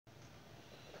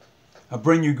I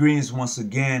bring you greetings once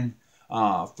again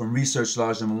from Research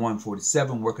Lodge number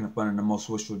 147, working up under the most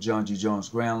wishful John G. Jones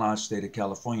Grand Lodge, state of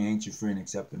California. Ain't you free and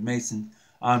accepted Mason?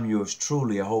 I'm yours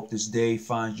truly. I hope this day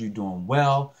finds you doing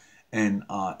well and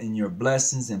in your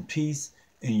blessings and peace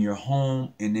in your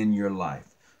home and in your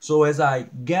life. So as I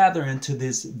gather into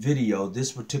this video,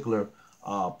 this particular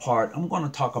part, I'm going to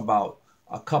talk about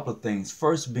a couple of things.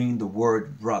 First being the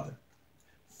word brother.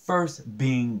 First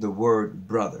being the word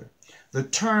brother. The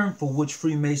term for which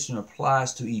Freemasonry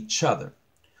applies to each other.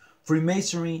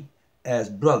 Freemasonry as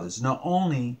brothers, not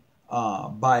only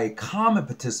by a common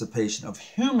participation of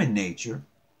human nature,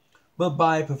 but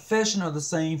by a profession of the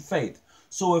same faith.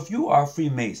 So if you are a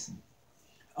Freemason,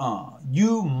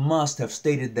 you must have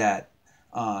stated that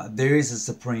there is a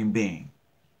supreme being.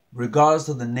 Regardless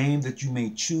of the name that you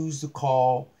may choose to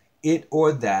call it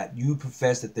or that, you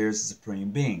profess that there is a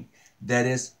supreme being. That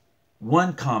is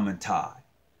one common tie.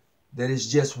 That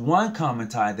is just one common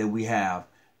tie that we have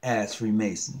as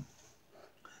Freemasons.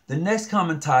 The next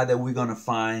common tie that we're going to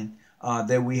find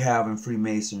that we have in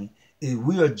Freemasonry is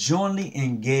we are jointly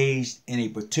engaged in a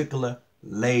particular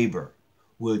labor.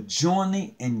 We're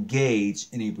jointly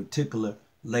engaged in a particular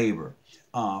labor.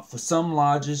 For some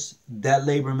lodges, that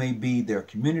labor may be their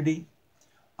community,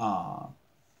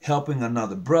 helping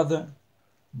another brother,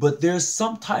 but there's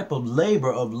some type of labor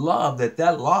of love that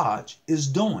that lodge is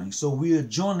doing. So we are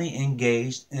jointly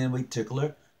engaged in a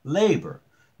particular labor.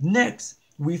 Next,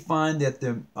 we find that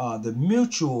the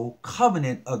mutual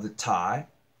covenant of the tie,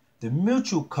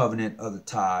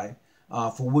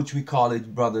 for which we call each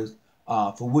brothers,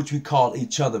 for which we call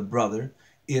each other brother,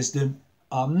 is the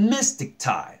mystic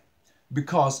tie.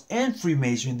 Because in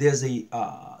Freemasonry,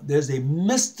 there's a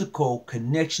mystical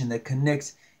connection that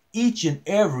connects each and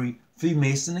every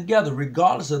Freemason together,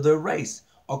 regardless of their race,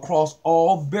 across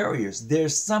all barriers.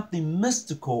 There's something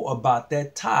mystical about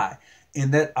that tie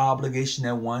and that obligation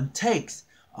that one takes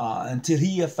until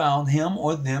he have found him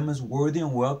or them as worthy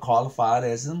and well qualified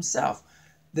as himself.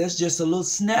 That's just a little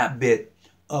snap bit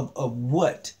of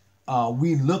what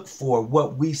we look for,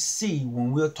 what we see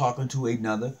when we're talking to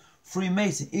another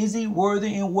Freemason. Is he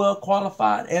worthy and well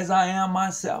qualified as I am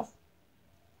myself?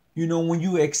 You know, when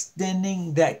you're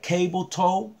extending that cable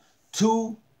tow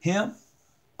to him,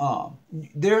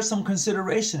 there's some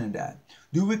consideration in that.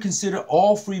 Do we consider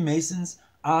all Freemasons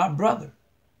our brother?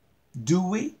 Do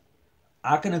we?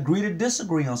 I can agree to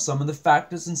disagree on some of the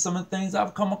factors and some of the things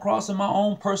I've come across in my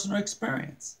own personal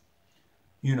experience.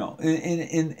 You know,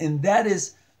 and that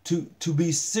is to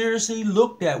be seriously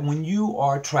looked at when you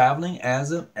are traveling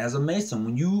as a Mason,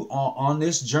 when you are on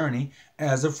this journey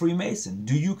as a Freemason.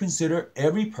 Do you consider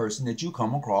every person that you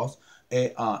come across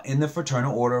in the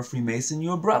Fraternal Order of Freemason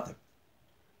your brother?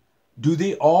 Do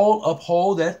they all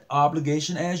uphold that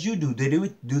obligation as you do?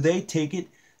 Do they take it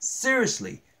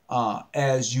seriously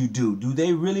as you do? Do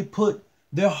they really put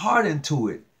their heart into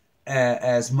it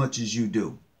as much as you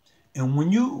do? And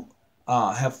when you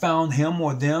have found him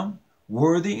or them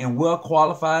worthy and well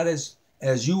qualified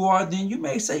as you are, then you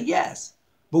may say yes.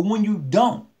 But when you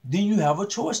don't, then you have a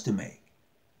choice to make.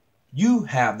 You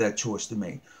have that choice to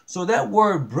make. So that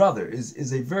word brother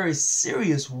is a very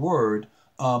serious word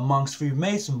amongst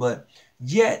Freemasons, but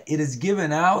yet it is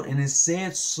given out and is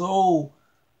said so,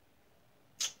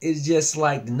 it's just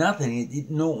like nothing.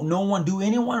 No one, do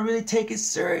anyone really take it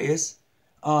serious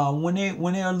when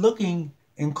they are looking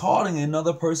and calling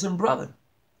another person brother?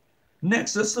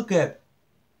 Next, let's look at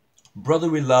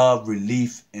brotherly love,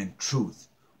 relief, and truth.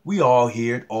 We all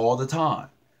hear it all the time.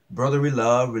 Brotherly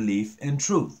love, relief, and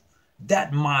truth.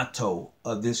 That motto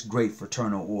of this great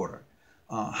fraternal order.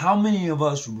 How many of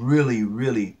us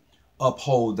really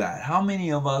uphold that? How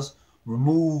many of us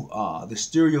remove the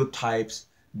stereotypes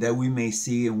that we may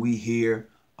see and we hear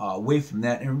away from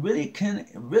that and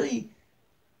really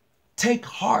take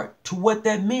heart to what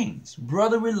that means?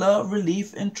 Brotherly love,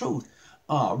 relief, and truth.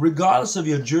 Regardless of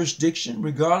your jurisdiction,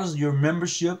 regardless of your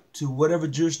membership to whatever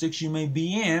jurisdiction you may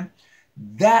be in,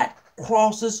 that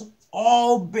crosses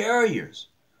all barriers.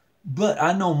 But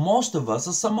I know most of us,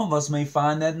 or some of us, may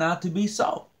find that not to be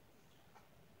so.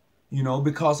 You know,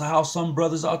 because of how some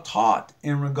brothers are taught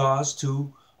in regards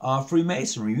to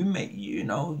Freemasonry.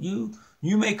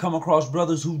 You may come across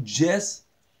brothers who just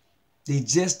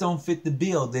don't fit the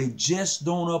bill. They just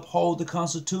don't uphold the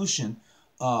Constitution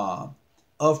of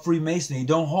Freemasonry. They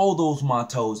don't hold those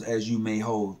mottos as you may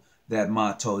hold that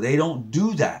motto. They don't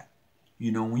do that.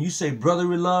 You know, when you say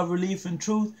brotherly love, relief, and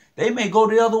truth, they may go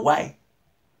the other way.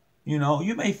 You know,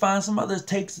 you may find some brothers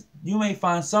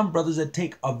that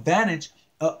take advantage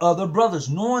of other brothers,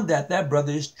 knowing that that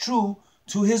brother is true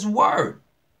to his word.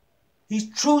 He's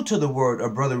true to the word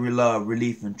of brotherly love,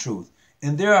 relief, and truth.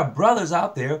 And there are brothers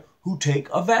out there who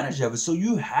take advantage of it. So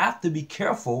you have to be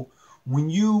careful when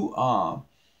you are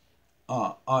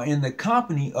in the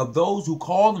company of those who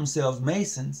call themselves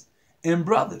Masons and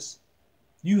brothers.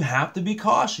 You have to be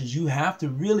cautious. You have to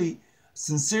really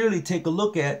sincerely take a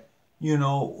look at,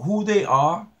 who they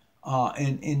are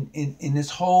in this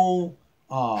whole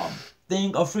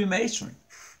thing of Freemasonry.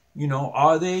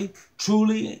 Are they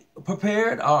truly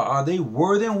prepared? Are they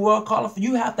worthy and well qualified?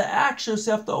 You have to ask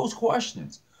yourself those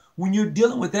questions when you're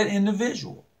dealing with that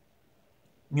individual.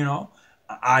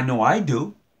 I know I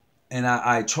do. And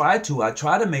I try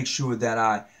to make sure that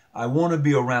I want to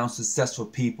be around successful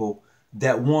people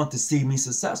that want to see me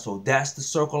successful. That's the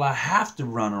circle I have to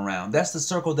run around. That's the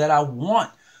circle that I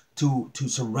want to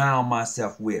surround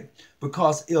myself with.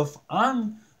 Because if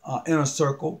I'm in a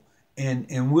circle and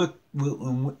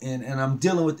I'm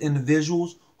dealing with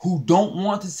individuals who don't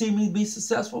want to see me be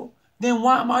successful, then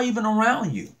why am I even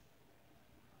around you?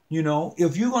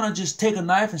 If you're going to just take a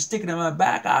knife and stick it in my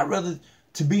back, I'd rather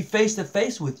to be face to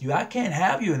face with you. I can't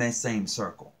have you in that same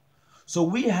circle. So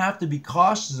we have to be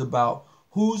cautious about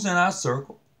who's in our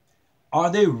circle.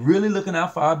 Are they really looking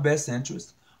out for our best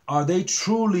interests? Are they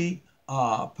truly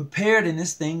prepared in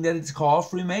this thing that is called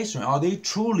Freemasonry? Are they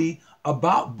truly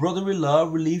about brotherly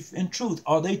love, relief, and truth?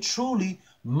 Are they truly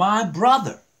my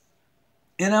brother?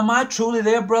 And am I truly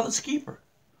their brother's keeper?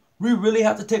 We really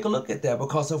have to take a look at that,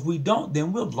 because if we don't,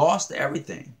 then we've lost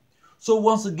everything. So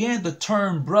once again, the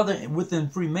term brother within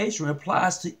Freemasonry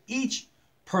applies to each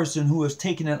person who has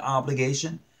taken an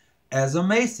obligation as a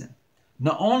Mason,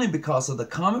 not only because of the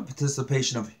common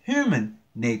participation of human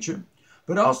nature,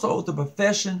 but also the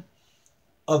profession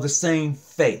of the same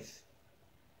faith.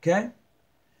 Okay?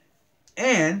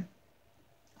 And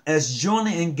as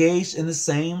jointly engaged in the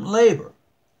same labor,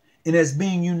 and as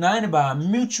being united by a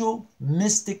mutual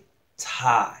mystic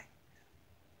tie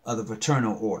of the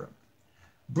fraternal order.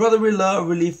 Brotherly love,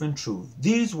 relief, and truth.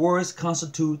 These words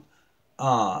constitute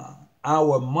our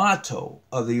motto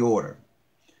of the order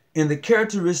and the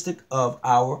characteristic of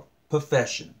our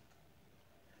profession.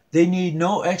 They need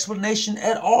no explanation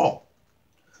at all,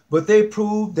 but they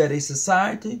prove that a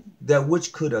society that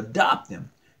which could adopt them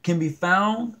can be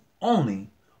found only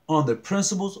on the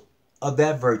principles of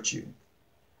that virtue.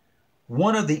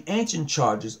 One of the ancient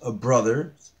charges of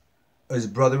brothers is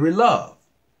brotherly love,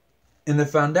 and the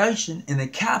foundation and the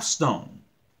capstone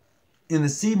in the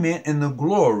cement and the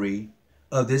glory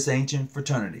of this ancient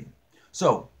fraternity.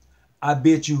 So I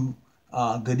bid you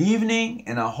good evening,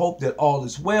 and I hope that all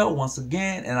is well once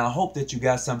again, and I hope that you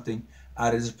got something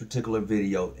out of this particular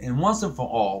video. And once and for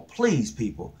all, please,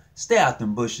 people, stay out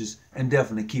them bushes and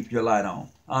definitely keep your light on.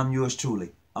 I'm yours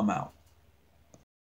truly. I'm out.